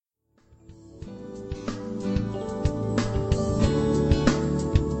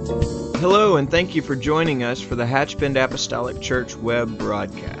Hello, and thank you for joining us for the Hatchbend Apostolic Church web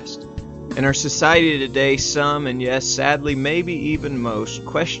broadcast. In our society today, some, and yes, sadly, maybe even most,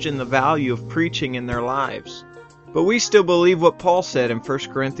 question the value of preaching in their lives. But we still believe what Paul said in 1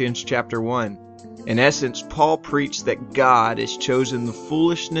 Corinthians chapter 1. In essence, Paul preached that God has chosen the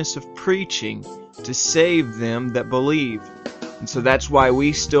foolishness of preaching to save them that believe. And so that's why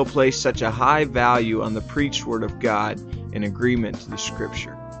we still place such a high value on the preached word of God in agreement to the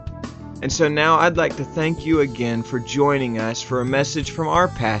Scripture. And so now I'd like to thank you again for joining us for a message from our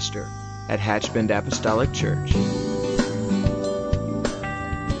pastor at Hatchbend Apostolic Church.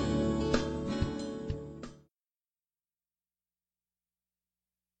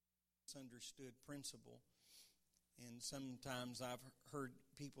 Misunderstood principle. And sometimes I've heard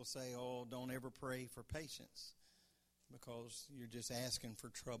people say, oh, don't ever pray for patience because you're just asking for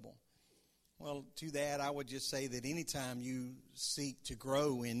trouble. Well, to that, I would just say that anytime you seek to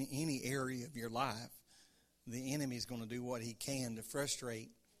grow in any area of your life, the enemy is going to do what he can to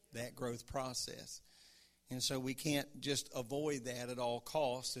frustrate that growth process. And so we can't just avoid that at all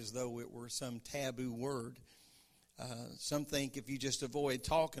costs as though it were some taboo word. Some think if you just avoid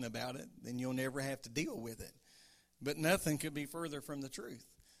talking about it, then you'll never have to deal with it. But nothing could be further from the truth.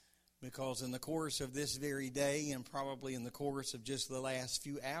 Because in the course of this very day, and probably in the course of just the last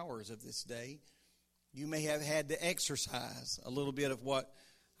few hours of this day, you may have had to exercise a little bit of what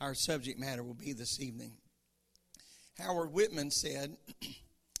our subject matter will be this evening. Howard Whitman said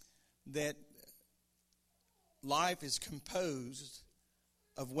that life is composed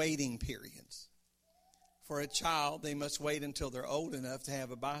of waiting periods. For a child, they must wait until they're old enough to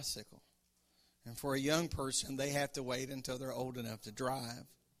have a bicycle. And for a young person, they have to wait until they're old enough to drive.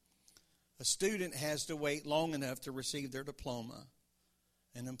 A student has to wait long enough to receive their diploma.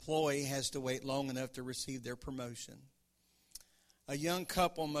 An employee has to wait long enough to receive their promotion. A young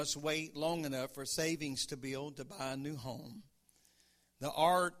couple must wait long enough for savings to build to buy a new home. The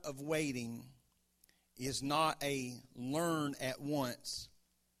art of waiting is not a learn at once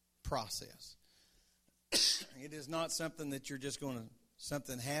process. It is not something that you're just going to,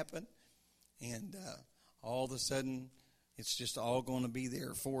 something happen and all of a sudden it's just all going to be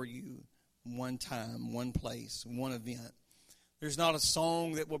there for you. One time, one place, one event. There's not a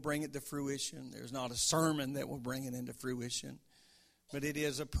song that will bring it to fruition. There's not a sermon that will bring it into fruition. But it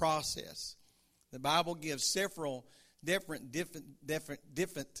is a process. The Bible gives several different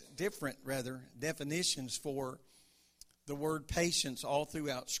definitions for the word patience all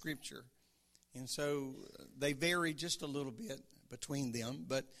throughout Scripture. And so they vary just a little bit between them.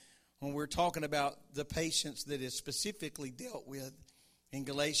 But when we're talking about the patience that is specifically dealt with in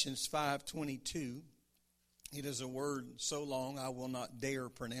Galatians 5:22, it is a word so long I will not dare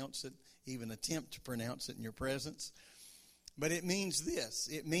pronounce it, even attempt to pronounce it in your presence. But it means this.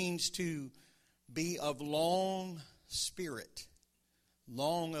 It means to be of long spirit.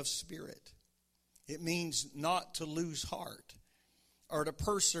 Long of spirit. It means not to lose heart or to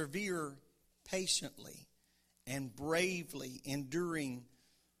persevere patiently and bravely enduring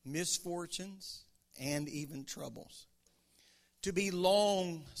misfortunes and even troubles. To be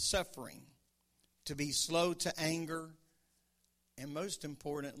long-suffering, to be slow to anger, and most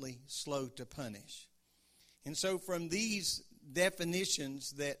importantly, slow to punish. And so from these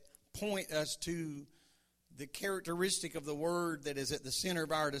definitions that point us to the characteristic of the word that is at the center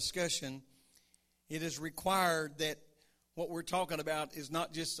of our discussion, it is required that what we're talking about is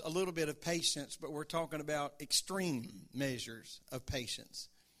not just a little bit of patience, but we're talking about extreme measures of patience.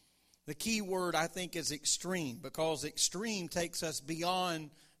 The key word, I think, is extreme, because extreme takes us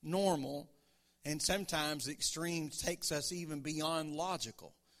beyond normal, and sometimes extreme takes us even beyond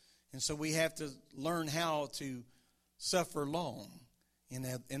logical. And so we have to learn how to suffer long,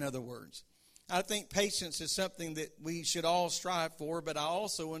 in other words. I think patience is something that we should all strive for, but I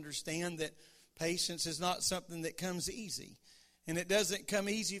also understand that patience is not something that comes easy. And it doesn't come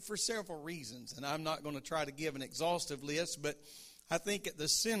easy for several reasons, and I'm not going to try to give an exhaustive list, but I think at the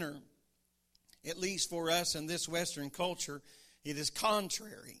center, at least for us in this Western culture, it is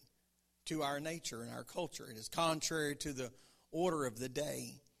contrary to our nature and our culture. It is contrary to the order of the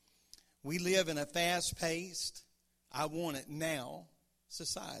day. We live in a fast-paced, I want it now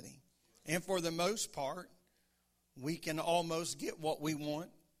society. And for the most part, we can almost get what we want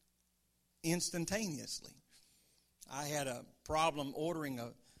instantaneously. I had a problem ordering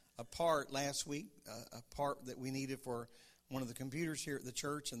a part last week, a part that we needed for one of the computers here at the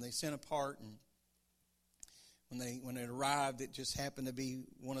church, and they sent a part, and when it arrived, it just happened to be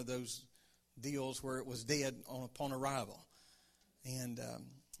one of those deals where it was dead upon arrival. And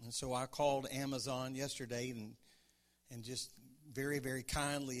so I called Amazon yesterday and just very, very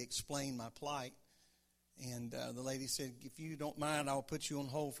kindly explained my plight. And the lady said, if you don't mind, I'll put you on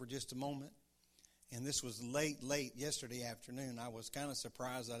hold for just a moment. And this was late yesterday afternoon. I was kind of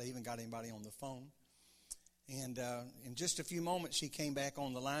surprised that I even got anybody on the phone. And in just a few moments, she came back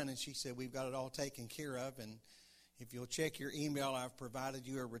on the line and she said, we've got it all taken care of. And if you'll check your email, I've provided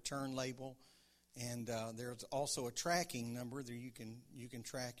you a return label. And there's also a tracking number that you can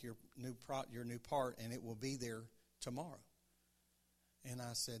track your new part, and it will be there tomorrow. And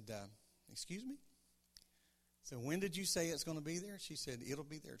I said, excuse me? So when did you say it's going to be there? She said, it'll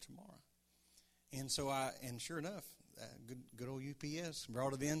be there tomorrow. And so and sure enough, good old UPS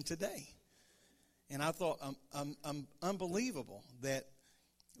brought it in today. And I thought, unbelievable that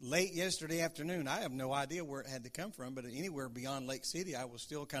late yesterday afternoon, I have no idea where it had to come from, but anywhere beyond Lake City, I was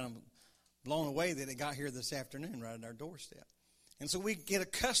still kind of blown away that it got here this afternoon right at our doorstep. And so we get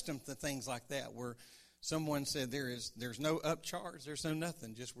accustomed to things like that, where someone said there's no upcharge, there's no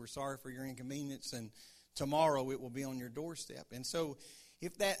nothing, just we're sorry for your inconvenience, and tomorrow it will be on your doorstep. And so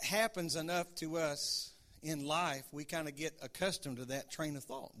if that happens enough to us in life, we kind of get accustomed to that train of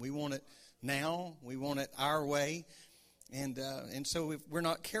thought. We want it now, we want it our way, and so if we're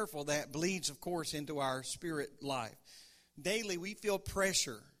not careful, that bleeds, of course, into our spirit life. Daily, we feel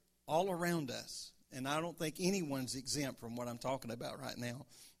pressure all around us, and I don't think anyone's exempt from what I'm talking about right now.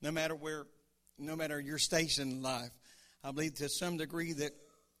 No matter your station in life, I believe to some degree that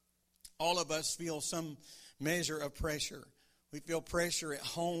all of us feel some measure of pressure. We feel pressure at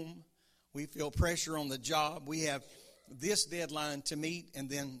home. We feel pressure on the job. We have this deadline to meet and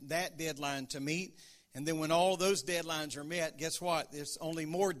then that deadline to meet. And then when all those deadlines are met, guess what? There's only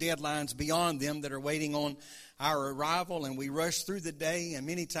more deadlines beyond them that are waiting on our arrival. And we rush through the day, and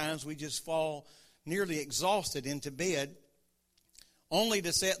many times we just fall nearly exhausted into bed, only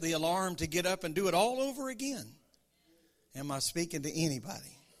to set the alarm to get up and do it all over again. Am I speaking to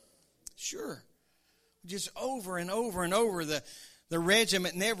anybody? Sure. Just over and over and over. The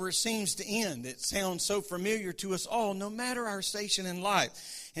regiment never seems to end. It sounds so familiar to us all, no matter our station in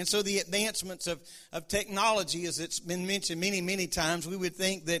life. And so the advancements of technology, as it's been mentioned many, many times, we would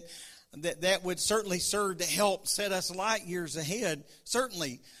think that would certainly serve to help set us light years ahead,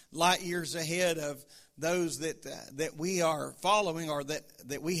 certainly light years ahead of those that we are following or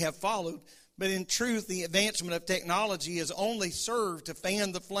that we have followed. But in truth, the advancement of technology has only served to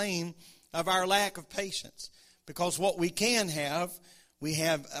fan the flame of our lack of patience. Because what we can have, we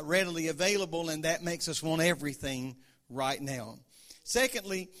have readily available, and that makes us want everything right now.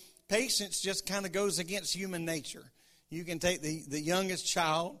 Secondly, patience just kind of goes against human nature. You can take the youngest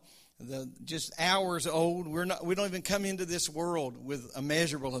child, just hours old. We don't even come into this world with a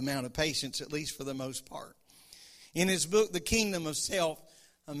measurable amount of patience, at least for the most part. In his book, The Kingdom of Self,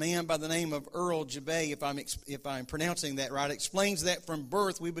 a man by the name of Earl Jabay, if I'm pronouncing that right, explains that from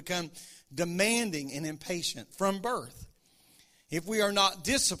birth we become demanding and impatient from birth. If we are not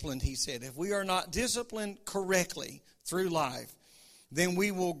disciplined, he said, if we are not disciplined correctly through life, then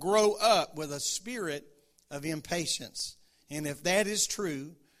we will grow up with a spirit of impatience. And if that is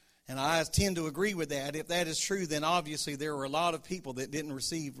true, and I tend to agree with that, if that is true, then obviously there were a lot of people that didn't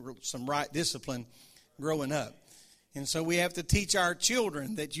receive some right discipline growing up. And so we have to teach our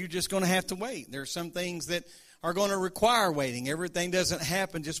children that you're just going to have to wait. There are some things that are going to require waiting. Everything doesn't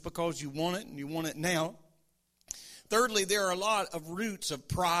happen just because you want it and you want it now. Thirdly, there are a lot of roots of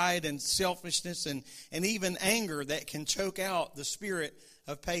pride and selfishness and even anger that can choke out the spirit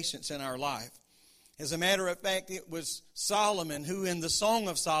of patience in our life. As a matter of fact, it was Solomon who in the Song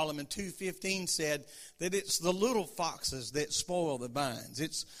of Solomon 2:15 said that it's the little foxes that spoil the vines.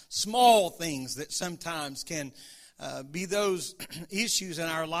 It's small things that sometimes can be those issues in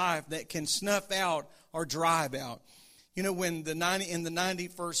our life that can snuff out or drive out. You know, when in the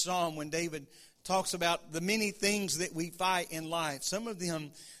 91st Psalm, when David talks about the many things that we fight in life, some of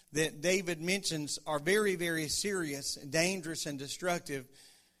them that David mentions are very, very serious, dangerous, and destructive.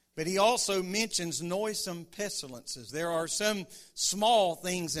 But he also mentions noisome pestilences. There are some small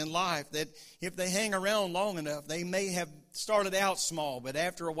things in life that if they hang around long enough, they may have started out small, but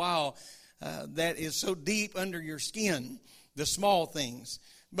after a while, that is so deep under your skin, the small things.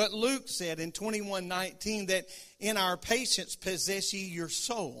 But Luke said in 21:19 that in our patience possess ye your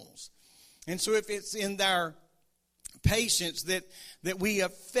souls. And so if it's in our patience that we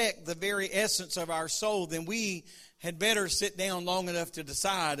affect the very essence of our soul, then we had better sit down long enough to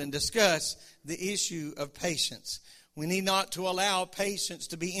decide and discuss the issue of patience. We need not to allow patience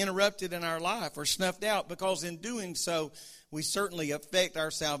to be interrupted in our life or snuffed out, because in doing so, we certainly affect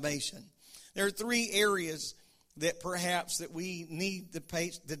our salvation. There are three areas that perhaps that we need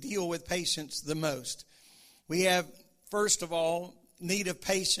to deal with patience the most. We have first of all, need of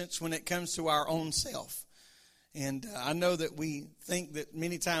patience when it comes to our own self. And I know that we think that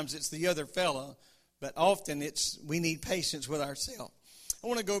many times it's the other fellow, but often we need patience with ourselves. I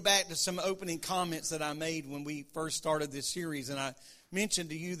want to go back to some opening comments that I made when we first started this series, and I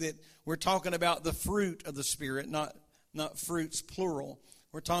mentioned to you that we're talking about the fruit of the Spirit, not fruits plural.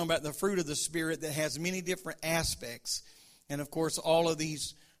 We're talking about the fruit of the Spirit that has many different aspects. And of course, all of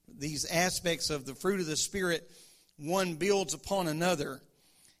these aspects of the fruit of the Spirit, one builds upon another.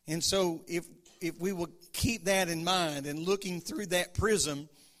 And so if we will keep that in mind and looking through that prism,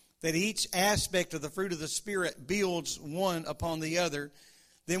 that each aspect of the fruit of the Spirit builds one upon the other,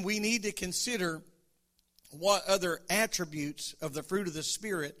 then we need to consider what other attributes of the fruit of the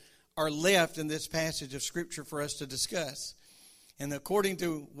Spirit are left in this passage of Scripture for us to discuss. And according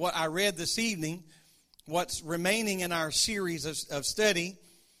to what I read this evening, what's remaining in our series of study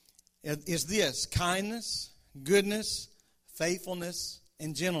is this: kindness, goodness, faithfulness,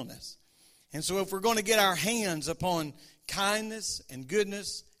 and gentleness. And so if we're going to get our hands upon kindness and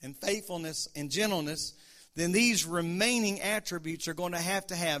goodness and faithfulness and gentleness, then these remaining attributes are going to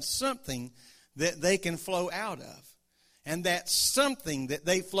have something that they can flow out of. And that something that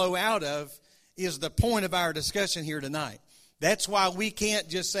they flow out of is the point of our discussion here tonight. That's why we can't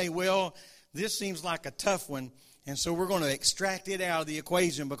just say, well, this seems like a tough one, and so we're going to extract it out of the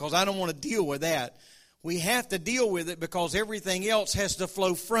equation because I don't want to deal with that. We have to deal with it because everything else has to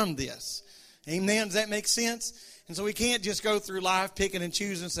flow from this. Amen? Does that make sense? And so we can't just go through life picking and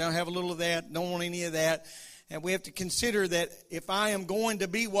choosing, say, I'll have a little of that, don't want any of that. And we have to consider that if I am going to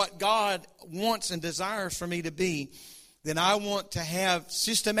be what God wants and desires for me to be, then I want to have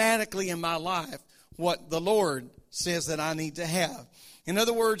systematically in my life what the Lord says that I need to have. In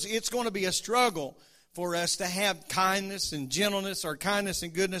other words, it's going to be a struggle for us to have kindness and gentleness, or kindness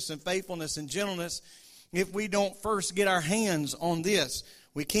and goodness and faithfulness and gentleness, if we don't first get our hands on this.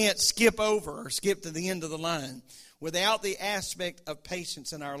 We can't skip over or skip to the end of the line. Without the aspect of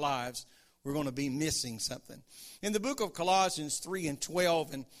patience in our lives, we're going to be missing something. In the book of Colossians 3 and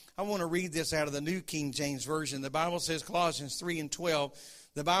 12, and I want to read this out of the New King James Version. The Bible says, Colossians 3 and 12,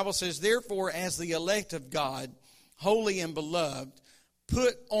 the Bible says, therefore, as the elect of God, holy and beloved,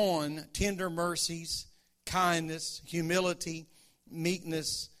 put on tender mercies, kindness, humility,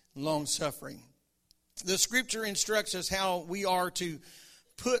 meekness, long-suffering. The Scripture instructs us how we are to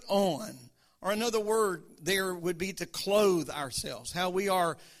put on, or another word there would be to clothe ourselves, how we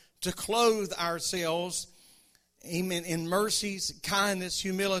are to clothe ourselves, amen, in mercies, kindness,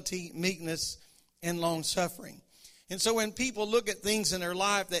 humility, meekness, and long-suffering. And so when people look at things in their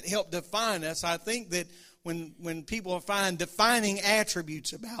life that help define us, I think that when people find defining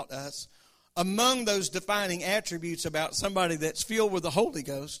attributes about us, among those defining attributes about somebody that's filled with the Holy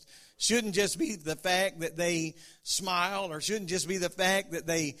Ghost shouldn't just be the fact that they smile, or shouldn't just be the fact that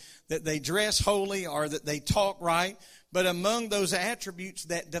they dress holy, or that they talk right. But among those attributes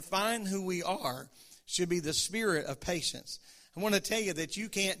that define who we are should be the spirit of patience. I want to tell you that you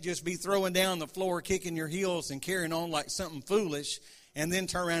can't just be throwing down the floor, kicking your heels, and carrying on like something foolish, and then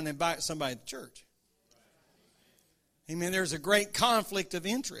turn around and invite somebody to church. Amen. There's a great conflict of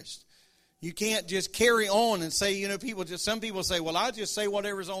interest. You can't just carry on and say, some people say, well, I just say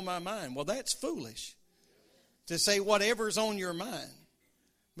whatever's on my mind. Well, that's foolish to say whatever's on your mind,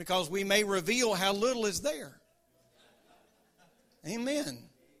 because we may reveal how little is there. Amen.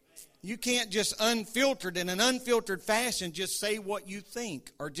 You can't just in an unfiltered fashion, just say what you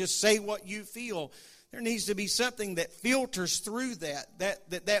think or just say what you feel. There needs to be something that filters through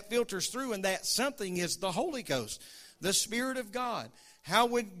that filters through, and that something is the Holy Ghost, the Spirit of God. How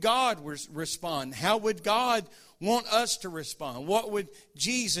would God respond? How would God want us to respond? What would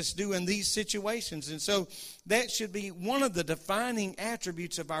Jesus do in these situations? And so that should be one of the defining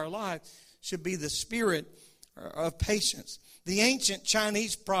attributes of our life, should be the spirit of patience. The ancient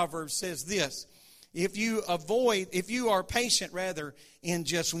Chinese proverb says this: if you are patient in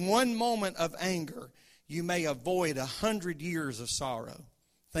just one moment of anger, you may avoid 100 years of sorrow.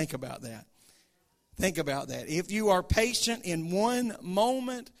 Think about that. Think about that. If you are patient in one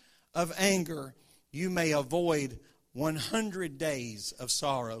moment of anger, you may avoid 100 days of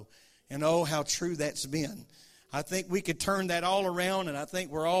sorrow. And oh, how true that's been. I think we could turn that all around, and I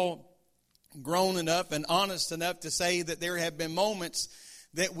think we're all grown enough and honest enough to say that there have been moments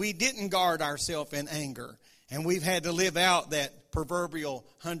that we didn't guard ourselves in anger, and we've had to live out that proverbial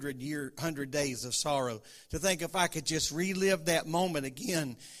 100 days of sorrow. To think, if I could just relive that moment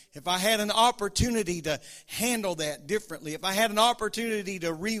again, if I had an opportunity to handle that differently, if I had an opportunity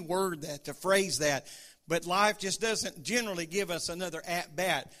to reword that, to phrase that, But life just doesn't generally give us another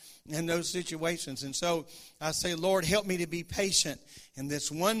at-bat in those situations. And so I say, Lord, help me to be patient in this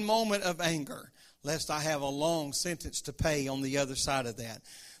one moment of anger, lest I have a long sentence to pay on the other side of that.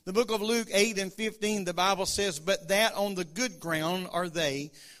 The book of Luke 8:15, the Bible says, "But that on the good ground are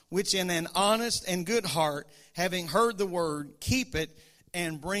they, which in an honest and good heart, having heard the word, keep it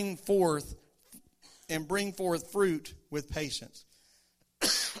and bring forth fruit with patience."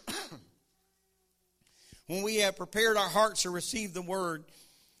 When we have prepared our hearts to receive the word,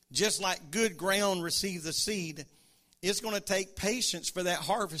 just like good ground receive the seed, it's going to take patience for that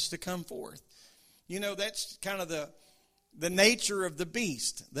harvest to come forth. You know, that's kind of the nature of the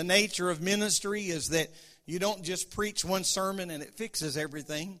beast. The nature of ministry is that you don't just preach one sermon and it fixes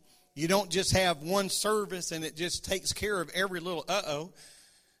everything. You don't just have one service and it just takes care of every little uh-oh.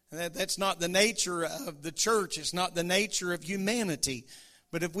 That's not the nature of the church. It's not the nature of humanity.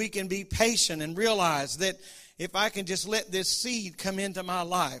 But if we can be patient and realize that if I can just let this seed come into my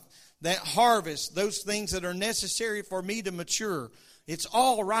life, that harvest, those things that are necessary for me to mature, it's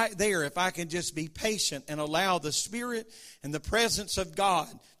all right there if I can just be patient and allow the Spirit and the presence of God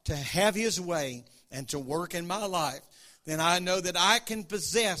to have His way and to work in my life. Then I know that I can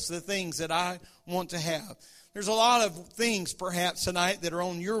possess the things that I want to have. There's a lot of things perhaps tonight that are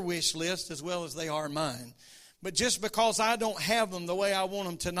on your wish list as well as they are mine. But just because I don't have them the way I want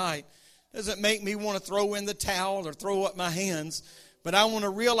them tonight doesn't make me want to throw in the towel or throw up my hands. But I want to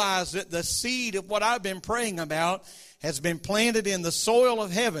realize that the seed of what I've been praying about has been planted in the soil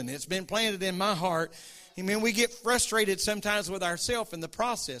of heaven. It's been planted in my heart. I mean, we get frustrated sometimes with ourselves in the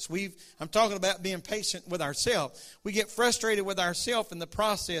process. I'm talking about being patient with ourselves. We get frustrated with ourselves in the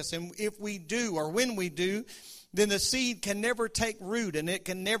process. And if we do, or when we do, then the seed can never take root and it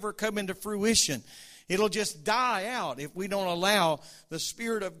can never come into fruition. It'll just die out if we don't allow the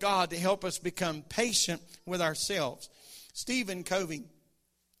Spirit of God to help us become patient with ourselves. Stephen Covey,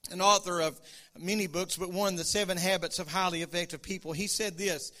 an author of many books, but one, The 7 Habits of Highly Effective People, he said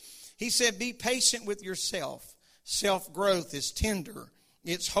this. He said, "Be patient with yourself. Self-growth is tender.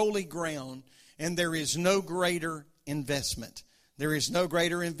 It's holy ground, and there is no greater investment." There is no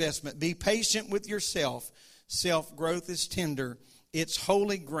greater investment. Be patient with yourself. Self-growth is tender. It's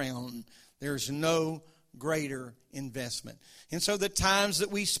holy ground. There's no greater investment. And so the times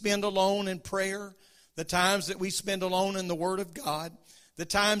that we spend alone in prayer, the times that we spend alone in the Word of God, the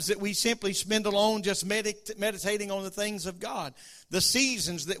times that we simply spend alone just meditating on the things of God, the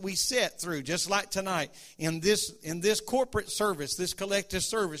seasons that we sit through, just like tonight, in this corporate service, this collective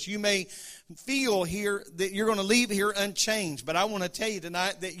service, you may feel here that you're going to leave here unchanged. But I want to tell you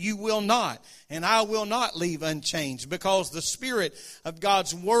tonight that you will not, and I will not leave unchanged, because the Spirit of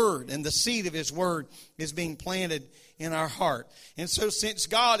God's Word and the seed of His Word is being planted in our heart. And so since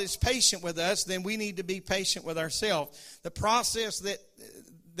God is patient with us, then we need to be patient with ourselves. The process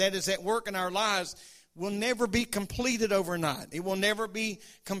that is at work in our lives will never be completed overnight. It will never be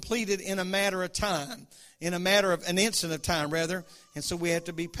completed in a matter of time, in a matter of an instant of time, rather. And so we have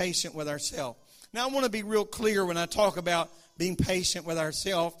to be patient with ourselves. Now, I want to be real clear when I talk about being patient with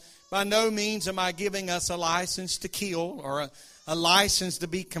ourselves. By no means am I giving us a license to kill or a license to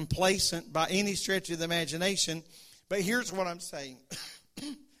be complacent by any stretch of the imagination. But here's what I'm saying.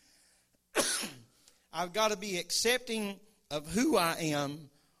 I've got to be accepting of who I am,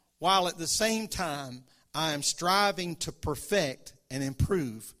 while at the same time I am striving to perfect and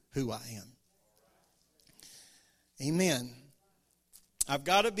improve who I am. Amen. I've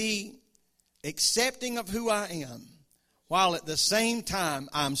got to be accepting of who I am, while at the same time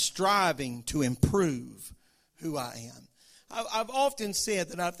I'm striving to improve who I am. I've often said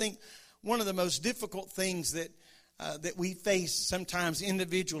that I think one of the most difficult things that we face sometimes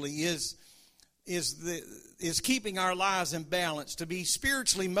individually is keeping our lives in balance, to be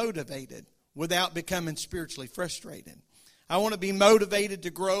spiritually motivated without becoming spiritually frustrated. I want to be motivated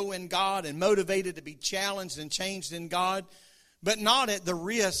to grow in God and motivated to be challenged and changed in God, but not at the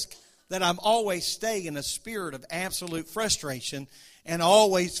risk that I'm always stay in a spirit of absolute frustration and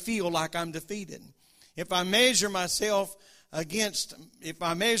always feel like I'm defeated. If I measure myself against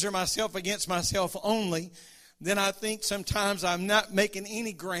myself only, then I think sometimes I'm not making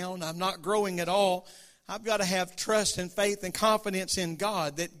any ground. I'm not growing at all. I've got to have trust and faith and confidence in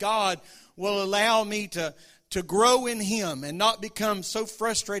God, that God will allow me to grow in Him and not become so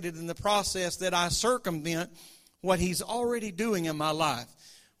frustrated in the process that I circumvent what He's already doing in my life.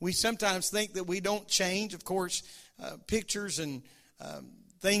 We sometimes think that we don't change. Of course, pictures and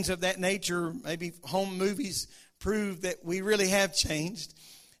things of that nature, maybe home movies, prove that we really have changed.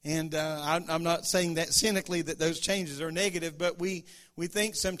 And I'm not saying that cynically that those changes are negative, but we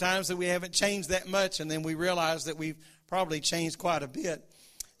think sometimes that we haven't changed that much, and then we realize that we've probably changed quite a bit.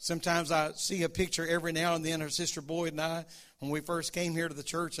 Sometimes I see a picture every now and then of Sister Boyd and I when we first came here to the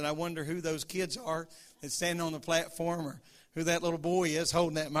church, and I wonder who those kids are that's standing on the platform, or who that little boy is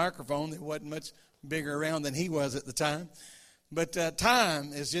holding that microphone that wasn't much bigger around than he was at the time. But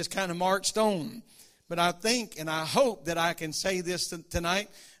time is just kind of marched on. But I think and I hope that I can say this tonight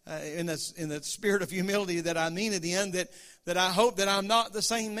in the spirit of humility that I mean it in, that I hope that I'm not the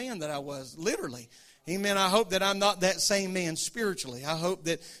same man that I was, literally. Amen. I hope that I'm not that same man spiritually. I hope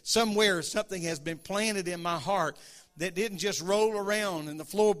that somewhere something has been planted in my heart that didn't just roll around in the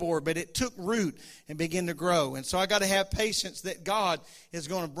floorboard, but it took root and began to grow. And so I got to have patience that God is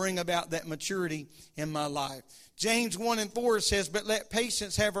going to bring about that maturity in my life. James 1:4 says, "But let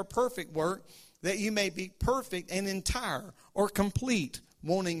patience have her perfect work, that you may be perfect and entire," or complete,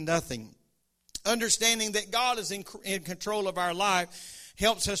 wanting nothing. Understanding that God is in control of our life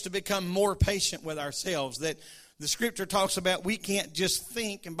helps us to become more patient with ourselves. That the Scripture talks about we can't just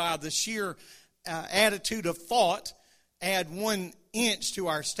think and by the sheer attitude of thought add 1 inch to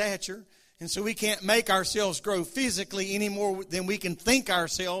our stature. And so we can't make ourselves grow physically any more than we can think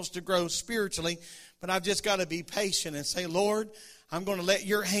ourselves to grow spiritually. But I've just got to be patient and say, Lord, I'm going to let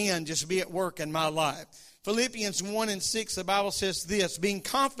your hand just be at work in my life. Philippians 1:6, the Bible says this, "Being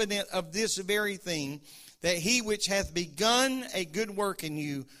confident of this very thing, that he which hath begun a good work in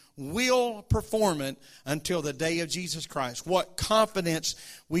you will perform it until the day of Jesus Christ." What confidence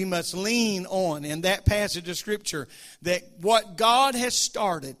we must lean on in that passage of Scripture, that what God has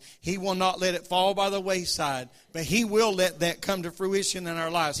started, he will not let it fall by the wayside, but he will let that come to fruition in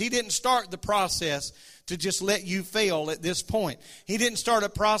our lives. He didn't start the process to just let you fail at this point. He didn't start a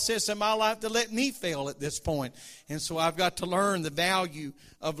process in my life to let me fail at this point. And so I've got to learn the value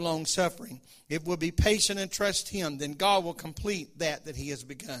of long suffering. If we'll be patient and trust him, then God will complete that he has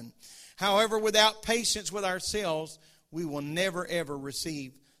begun. However, without patience with ourselves, we will never ever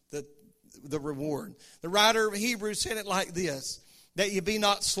receive the reward. The writer of Hebrews said it like this, that you be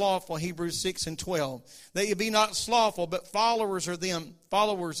not slothful, Hebrews 6:12. That you be not slothful, but followers of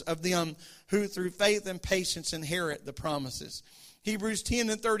them who through faith and patience inherit the promises. Hebrews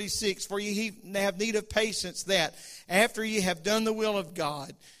 10:36, "For ye have need of patience, that after ye have done the will of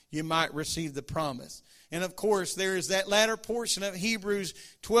God, you might receive the promise." And of course, there is that latter portion of Hebrews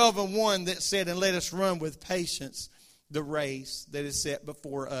 12:1 that said, "And let us run with patience the race that is set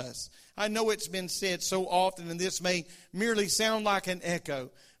before us." I know it's been said so often, and this may merely sound like an echo,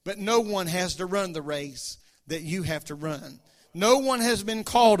 but no one has to run the race that you have to run. No one has been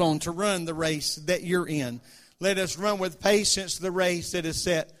called on to run the race that you're in. Let us run with patience the race that is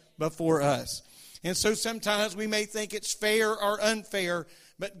set before us. And so sometimes we may think it's fair or unfair,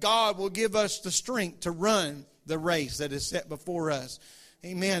 but God will give us the strength to run the race that is set before us.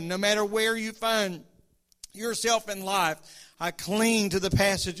 Amen. No matter where you find yourself in life, I cling to the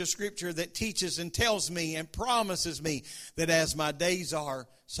passage of Scripture that teaches and tells me and promises me that as my days are,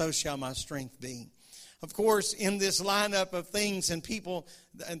 so shall my strength be. Of course, in this lineup of things and people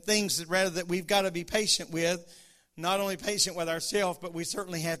and things that we've got to be patient with, not only patient with ourselves, but we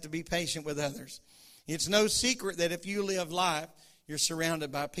certainly have to be patient with others. It's no secret that if you live life, you're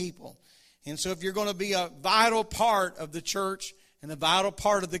surrounded by people. And so if you're going to be a vital part of the church and a vital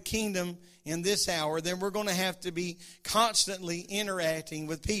part of the kingdom in this hour, then we're going to have to be constantly interacting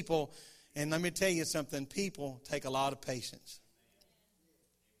with people. And let me tell you something, people take a lot of patience.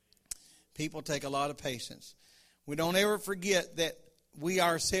 People take a lot of patience. We don't ever forget that we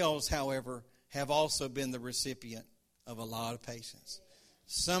ourselves, however, have also been the recipient of a lot of patience.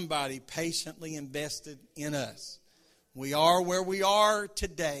 Somebody patiently invested in us. We are where we are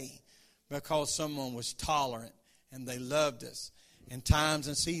today because someone was tolerant and they loved us in times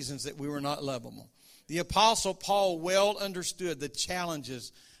and seasons that we were not lovable. The Apostle Paul well understood the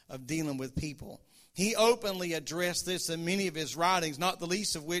challenges of dealing with people. He openly addressed this in many of his writings, not the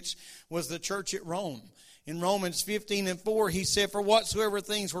least of which was the church at Rome. In Romans 15:4, he said, "For whatsoever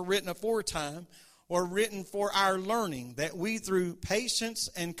things were written aforetime, or written for our learning, that we through patience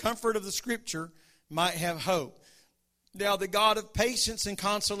and comfort of the Scripture might have hope. Now the God of patience and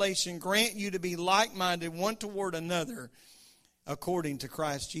consolation grant you to be like-minded one toward another, according to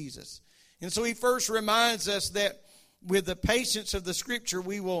Christ Jesus." And so he first reminds us that with the patience of the Scripture,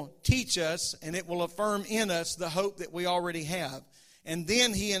 we will teach us and it will affirm in us the hope that we already have. And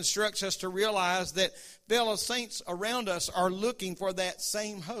then he instructs us to realize that fellow saints around us are looking for that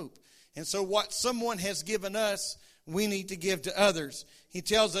same hope. And so what someone has given us, we need to give to others. He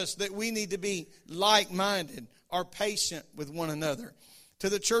tells us that we need to be like-minded or patient with one another. to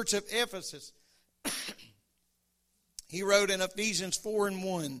the church of Ephesus, he wrote in Ephesians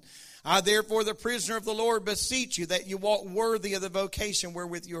 4:1, I therefore, the prisoner of the Lord, beseech you that you walk worthy of the vocation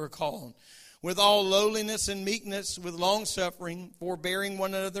wherewith you are called, with all lowliness and meekness, with longsuffering, forbearing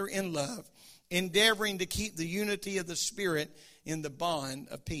one another in love, endeavoring to keep the unity of the Spirit in the bond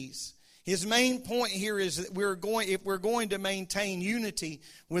of peace. His main point here is that if we're going to maintain unity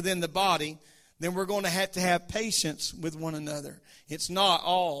within the body, then we're going to have patience with one another. It's not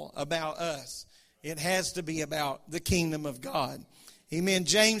all about us. It has to be about the kingdom of God. Amen.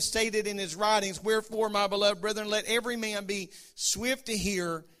 James stated in his writings, wherefore, my beloved brethren, let every man be swift to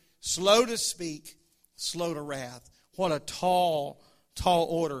hear, slow to speak, slow to wrath. What a tall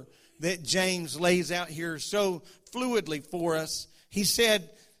order that James lays out here so fluidly for us. He said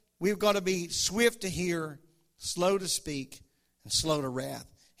we've got to be swift to hear, slow to speak, and slow to wrath.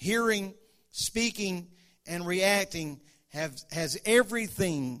 Hearing, speaking, and reacting has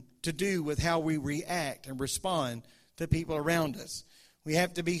everything to do with how we react and respond to people around us. We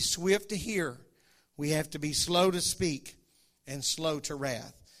have to be swift to hear. We have to be slow to speak and slow to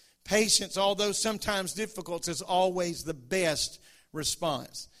wrath. Patience, although sometimes difficult, is always the best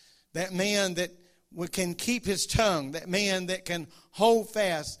response. That man that can keep his tongue, that man that can hold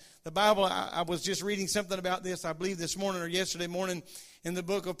fast. The Bible, I was just reading something about this, I believe this morning or yesterday morning, in the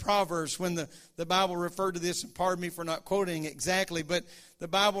book of Proverbs, when the Bible referred to this, and pardon me for not quoting exactly, but the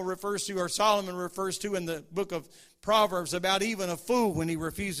Bible refers to, or Solomon refers to in the book of Proverbs, about even a fool, when he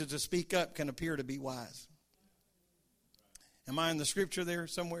refuses to speak up, can appear to be wise. Am I in the scripture there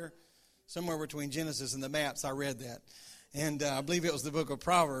somewhere? Somewhere between Genesis and the maps, I read that. And I believe it was the book of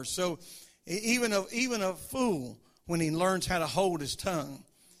Proverbs. So even a fool, when he learns how to hold his tongue,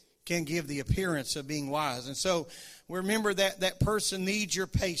 can give the appearance of being wise. And so remember that person needs your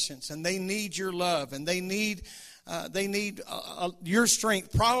patience, and they need your love, and they need your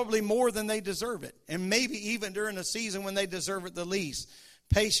strength probably more than they deserve it. And maybe even during a season when they deserve it the least.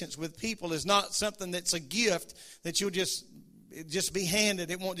 Patience with people is not something that's a gift that you'll just be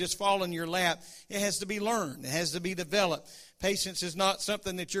handed. It won't just fall in your lap. It has to be learned. It has to be developed. Patience is not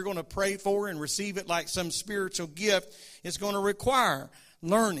something that you're going to pray for and receive it like some spiritual gift. It's going to require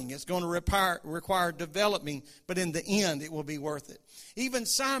learning. It's going to require developing, but in the end, it will be worth it. Even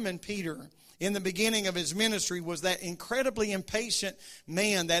Simon Peter, in the beginning of his ministry, was that incredibly impatient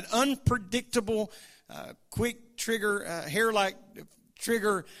man, that unpredictable, quick trigger, hair-like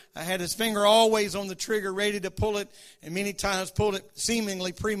trigger, had his finger always on the trigger, ready to pull it, and many times pulled it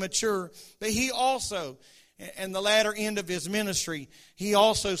seemingly premature. But he also, in the latter end of his ministry, he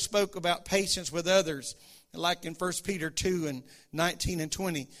also spoke about patience with others, like in 1 Peter 2 and 19 and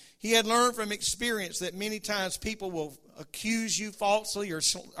 20. He had learned from experience that many times people will accuse you falsely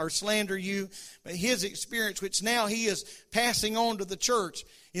or slander you. But his experience, which now he is passing on to the church,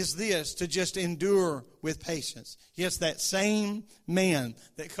 is this: to just endure with patience. Yes, that same man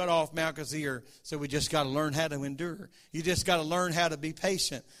that cut off Malchus' ear. So we just got to learn how to endure. You just got to learn how to be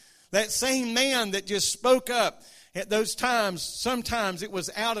patient. That same man that just spoke up at those times, sometimes it was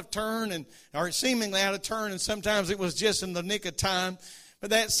out of turn or seemingly out of turn, and sometimes it was just in the nick of time.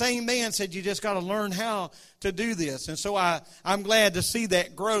 But that same man said, you just got to learn how to do this. And so I'm glad to see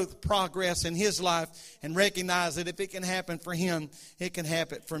that growth, progress in his life, and recognize that if it can happen for him, it can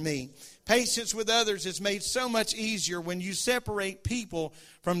happen for me. Patience with others is made so much easier when you separate people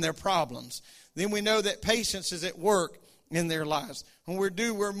from their problems. Then we know that patience is at work in their lives. When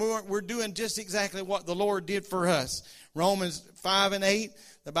we're doing just exactly what the Lord did for us. Romans 5 and 8,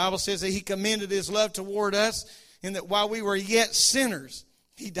 the Bible says that he commended his love toward us, in that while we were yet sinners,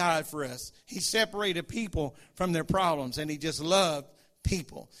 he died for us. He separated people from their problems, and he just loved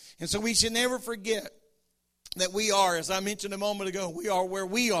people. And so we should never forget that we are, as I mentioned a moment ago, we are where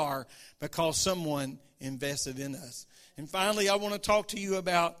we are because someone invested in us. And finally, I want to talk to you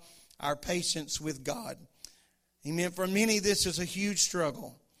about our patience with God. Amen. For many, this is a huge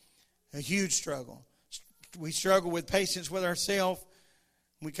struggle. A huge struggle. We struggle with patience with ourselves.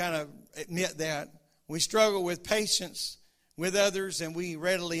 We kind of admit that. We struggle with patience with others, and we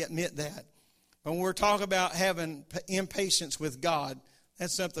readily admit that. But when we're talking about having impatience with God,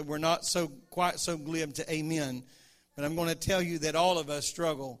 that's something we're not quite so glib to amen. But I'm going to tell you that all of us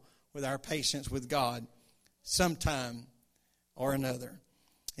struggle with our patience with God sometime or another.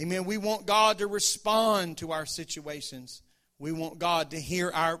 Amen. We want God to respond to our situations. We want God to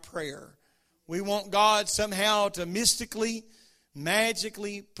hear our prayer. We want God somehow to mystically,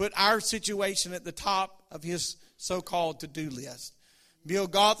 magically put our situation at the top of his so-called to-do list. Bill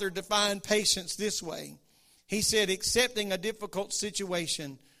Gothard defined patience this way. He said, accepting a difficult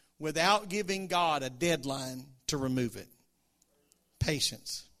situation without giving God a deadline to remove it.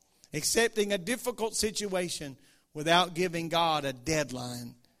 Patience. Accepting a difficult situation without giving God a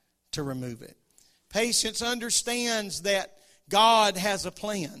deadline to remove it. Patience understands that God has a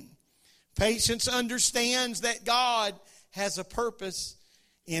plan. Patience understands that God has a purpose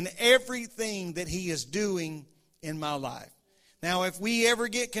in everything that He is doing in my life. Now, if we ever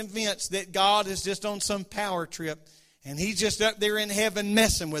get convinced that God is just on some power trip and He's just up there in heaven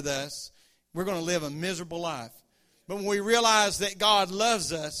messing with us, we're going to live a miserable life. But when we realize that God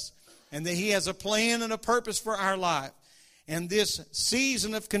loves us and that He has a plan and a purpose for our life, and this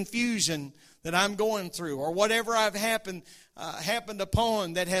season of confusion that I'm going through, or whatever I've happened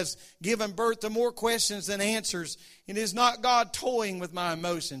upon that has given birth to more questions than answers, it is not God toying with my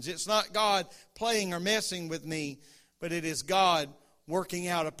emotions. It's not God playing or messing with me, but it is God working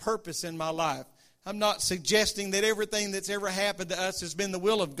out a purpose in my life. I'm not suggesting that everything that's ever happened to us has been the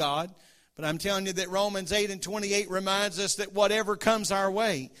will of God, but I'm telling you that Romans 8:28 reminds us that whatever comes our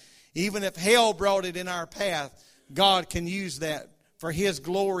way, even if hell brought it in our path, God can use that for His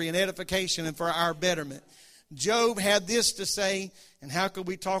glory and edification and for our betterment. Job had this to say, and how could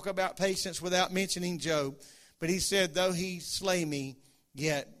we talk about patience without mentioning Job? But he said, though He slay me,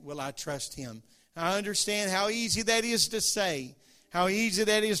 yet will I trust Him. I understand how easy that is to say, how easy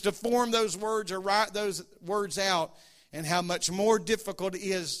that is to form those words or write those words out, and how much more difficult it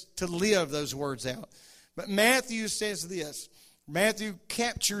is to live those words out. But Matthew says this. Matthew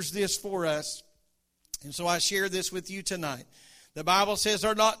captures this for us, and so I share this with you tonight. The Bible says,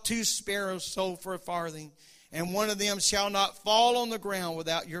 "Are not 2 sparrows sold for a farthing, and one of them shall not fall on the ground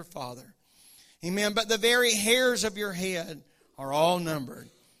without your Father? Amen. But the very hairs of your head are all numbered.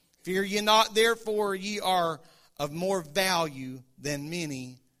 Fear ye not, therefore ye are of more value than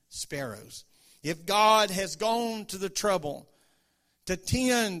many sparrows." If God has gone to the trouble to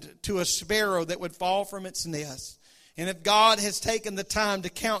tend to a sparrow that would fall from its nest, and if God has taken the time to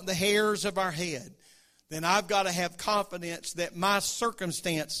count the hairs of our head, then I've got to have confidence that my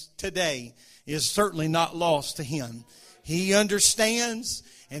circumstance today is certainly not lost to Him. He understands,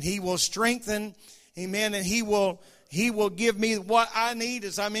 and He will strengthen, amen, and He will give me what I need,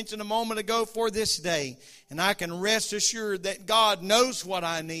 as I mentioned a moment ago, for this day. And I can rest assured that God knows what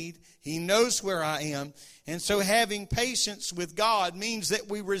I need. He knows where I am. And so having patience with God means that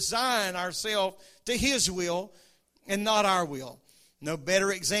we resign ourselves to His will and not our will. No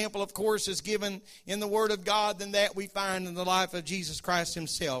better example, of course, is given in the Word of God than that we find in the life of Jesus Christ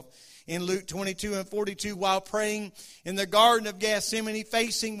Himself. In Luke 22:42, while praying in the Garden of Gethsemane,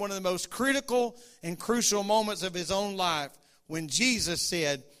 facing one of the most critical and crucial moments of His own life, when Jesus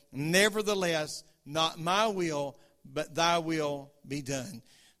said, "Nevertheless, not my will, but thy will be done."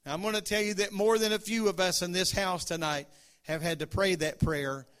 Now, I'm going to tell you that more than a few of us in this house tonight have had to pray that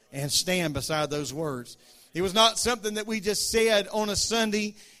prayer and stand beside those words. It was not something that we just said on a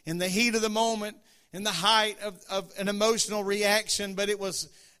Sunday in the heat of the moment, in the height of an emotional reaction, but it was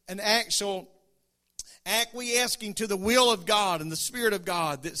an actual acquiescing to the will of God and the Spirit of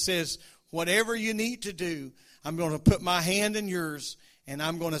God that says, whatever you need to do, I'm going to put my hand in yours, and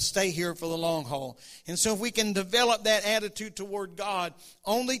I'm going to stay here for the long haul. And so if we can develop that attitude toward God,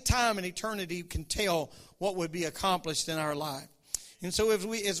 only time and eternity can tell what would be accomplished in our life. And so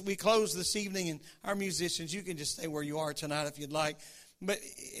as we close this evening, and our musicians, you can just stay where you are tonight if you'd like. But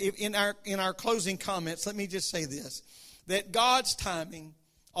in our closing comments, let me just say this, that God's timing,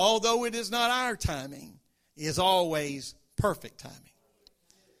 although it is not our timing, is always perfect timing.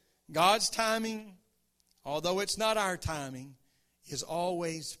 God's timing, although it's not our timing, is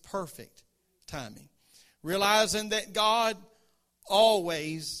always perfect timing. Realizing that God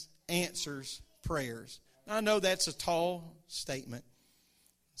always answers prayers. Now, I know that's a tall statement.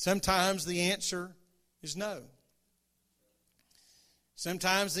 Sometimes the answer is no.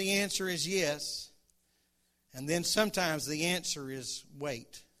 Sometimes the answer is yes. And then sometimes the answer is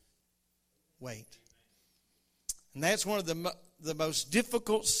wait. Wait. And that's one of the most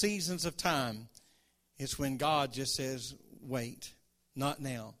difficult seasons of time. It's when God just says, wait, not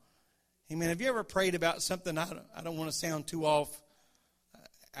now. Amen. Have you ever prayed about something? I don't want to sound too off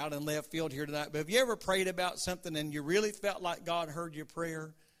out in left field here tonight, but have you ever prayed about something and you really felt like God heard your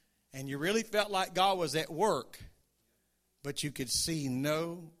prayer, and you really felt like God was at work, but you could see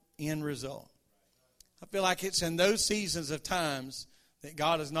no end result? I feel like it's in those seasons of times that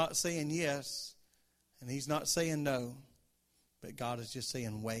God is not saying yes, and He's not saying no, but God is just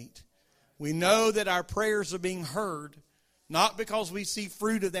saying wait. We know that our prayers are being heard, not because we see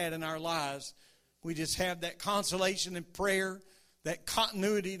fruit of that in our lives. We just have that consolation in prayer, that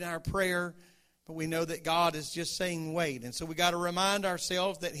continuity in our prayer, but we know that God is just saying wait. And so we got to remind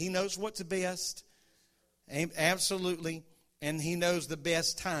ourselves that He knows what's best, absolutely, and He knows the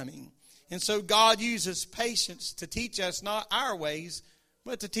best timing. And so God uses patience to teach us not our ways,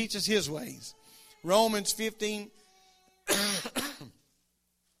 but to teach us His ways. Romans 15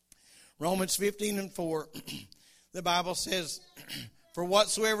 and 4, the Bible says, for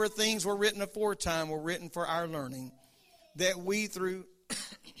whatsoever things were written aforetime were written for our learning, that we through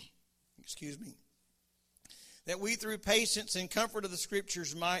patience and comfort of the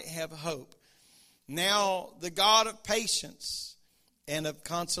Scriptures might have hope. Now the God of patience and of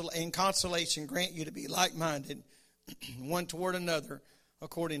consolation grant you to be like-minded one toward another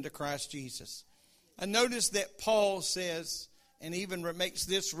according to Christ Jesus. I notice that Paul says, and even makes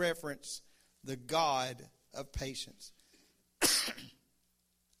this reference, the God of patience.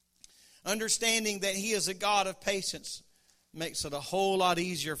 Understanding that He is a God of patience makes it a whole lot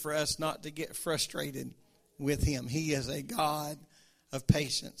easier for us not to get frustrated with Him. He is a God of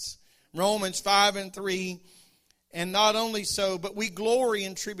patience. Romans 5 and 3, and not only so, but we glory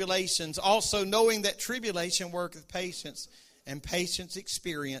in tribulations, also knowing that tribulation worketh patience, and patience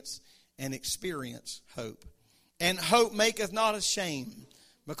experience, and experience hope. And hope maketh not ashamed,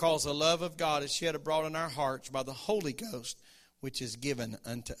 because the love of God is shed abroad in our hearts by the Holy Ghost, which is given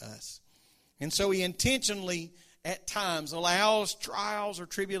unto us. And so He intentionally, at times, allows trials or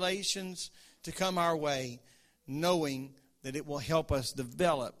tribulations to come our way, knowing that it will help us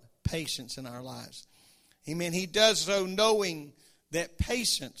develop patience in our lives. Amen. He does so knowing that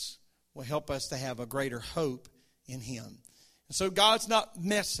patience will help us to have a greater hope in Him. And so God's not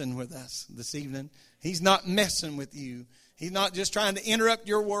messing with us this evening. He's not messing with you. He's not just trying to interrupt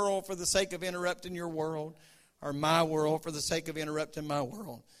your world for the sake of interrupting your world, or my world for the sake of interrupting my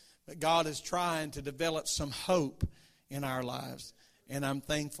world. But God is trying to develop some hope in our lives. And I'm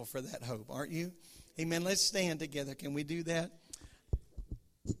thankful for that hope. Aren't you? Amen. Let's stand together. Can we do that?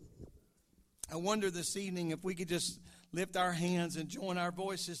 I wonder this evening if we could just lift our hands and join our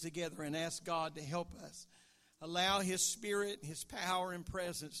voices together and ask God to help us. Allow His Spirit, His power and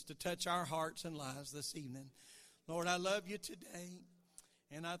presence to touch our hearts and lives this evening. Lord, I love You today.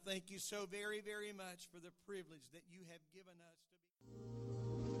 And I thank You so very, very much for the privilege that You have given us to be.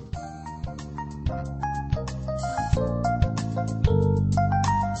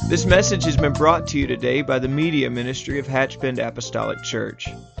 This message has been brought to you today by the media ministry of Hatchbend Apostolic Church.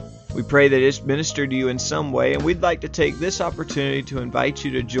 We pray that it's ministered to you in some way, and we'd like to take this opportunity to invite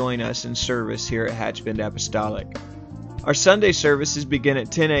you to join us in service here at Hatchbend Apostolic. Our Sunday services begin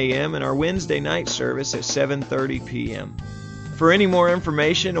at 10 a.m. and our Wednesday night service at 7:30 p.m. For any more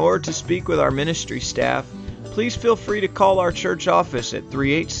information or to speak with our ministry staff, please feel free to call our church office at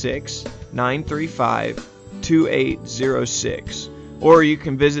 386-935-2806, or you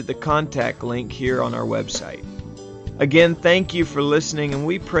can visit the contact link here on our website. Again, thank you for listening, and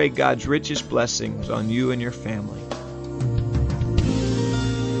we pray God's richest blessings on you and your family.